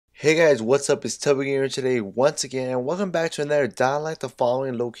Hey guys, what's up? It's Tubby here today once again, and welcome back to another Dialect the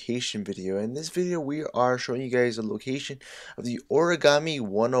Following location video. In this video, we are showing you guys the location of the Origami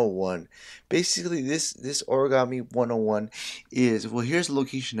 101. Basically, this Origami 101 is, well, here's the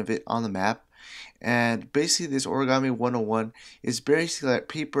location of it on the map. And basically, this Origami 101 is basically like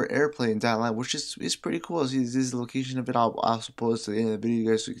paper airplane dialect, which is pretty cool. See, this is the location of it. I'll also post at the end of the video,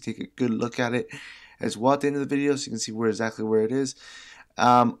 guys, so you can take a good look at it as well at the end of the video, so you can see exactly where it is.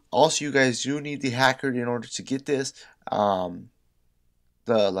 Also, you guys do need the hacker in order to get this. The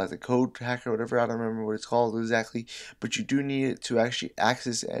code hacker, whatever, I don't remember what it's called exactly, but you do need it to actually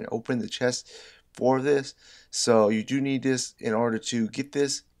access and open the chest for this. So you do need this in order to get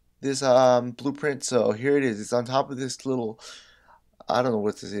this blueprint. So here it is. It's on top of this little, I don't know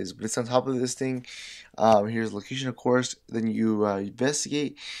what this is, but it's on top of this thing. Here's the location, of course. Then you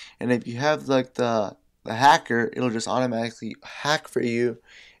investigate, and if you have like the hacker, it'll just automatically hack for you,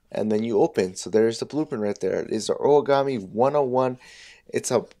 and then you open. So there's the blueprint right there. It is the Origami 101. It's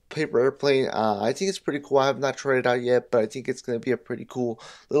a paper airplane. I think it's pretty cool. I have not tried it out yet, but I think it's going to be a pretty cool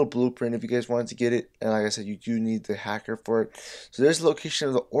little blueprint if you guys wanted to get it. And like I said, you do need the hacker for it. So there's the location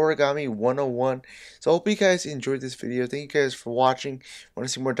of the Origami 101. So I hope you guys enjoyed this video. Thank you guys for watching. Want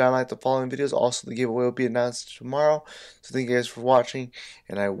to see more down like the following videos. Also, the giveaway will be announced tomorrow. So thank you guys for watching,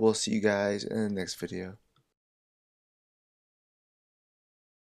 and I will see you guys in the next video.